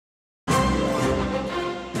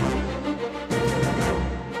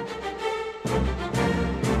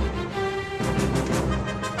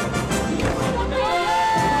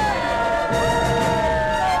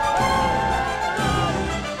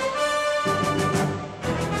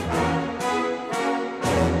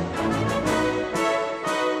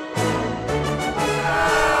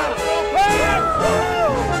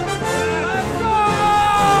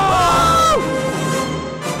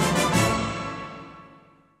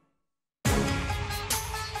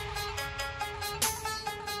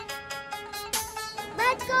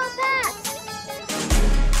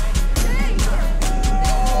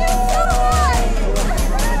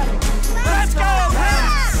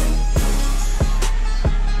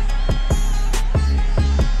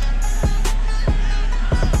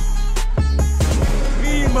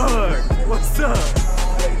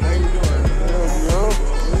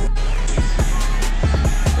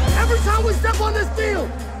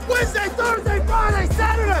Wednesday, Thursday, Friday,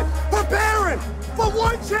 Saturday, preparing for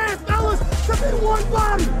one chance, fellas, to be one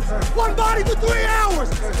body. One body for 3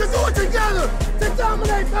 hours, to do it together, to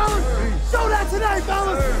dominate, fellas. Show that today,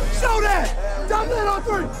 fellas. Show that. Dominate on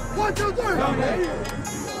 3. 1, 2, 3. Dominate.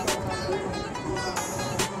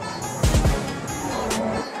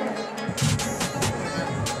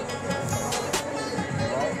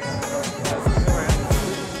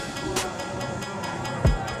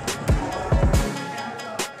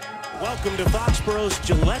 Welcome to Foxborough's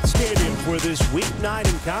Gillette Stadium for this Week 9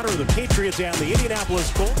 encounter of the Patriots and the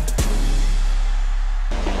Indianapolis Colts.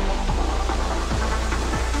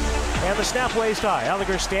 And the snap waist high.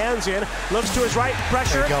 Gallagher stands in, looks to his right,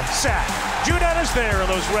 pressure, sack. Judon is there in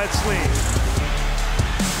those red sleeves.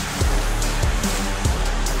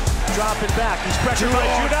 Dropping back, he's pressured by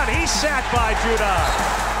Judon. He's sacked by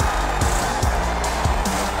Judon.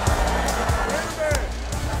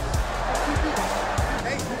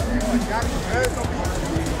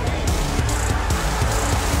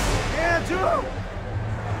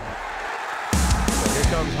 Here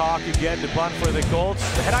comes Hawk again to bunt for the Colts.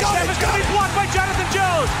 The head-high snap is going to be blocked by Jonathan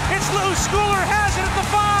Jones. It's loose. Schooler has it at the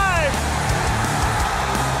 5.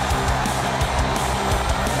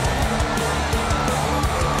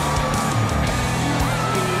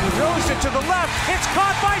 Throws it to the left. It's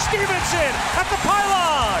caught by Stevenson at the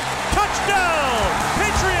pylon. Touchdown,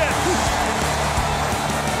 Patriots.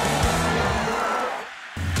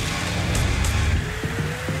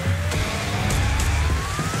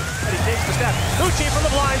 Takes the step. Uche from the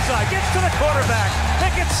blind side. Gets to the quarterback.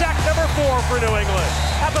 Pickett's sack number 4 for New England.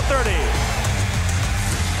 At the 30.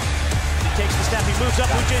 He takes the step. He moves up.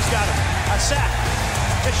 Uche's got him. A sack.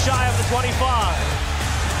 Just shy of the 25.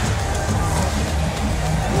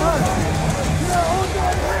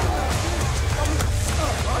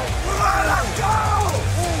 Let's go!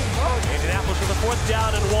 Indianapolis with a 4th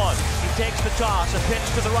down and 1. Takes the toss, a pitch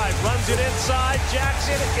to the right, runs it inside.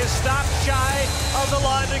 Jackson is stopped shy of the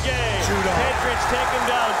line to gain. Patriots take him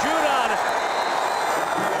down. Judon.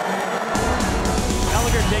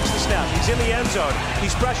 Gallagher takes the snap. He's in the end zone.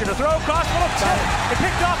 He's pressured to throw. Cross little tip. And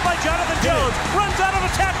picked off by Jonathan Jones. Runs out of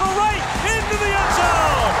a tackle right into the end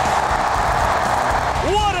zone.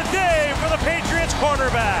 What a day for the Patriots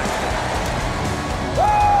cornerback.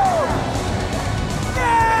 Woo!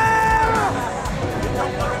 Yeah!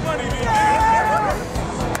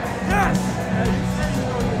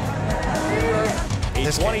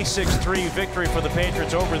 26-3 victory for the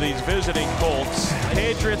Patriots over these visiting Colts.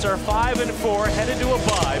 Patriots are 5-4, headed to a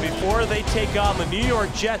bye before they take on the New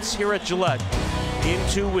York Jets here at Gillette in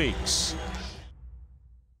 2 weeks.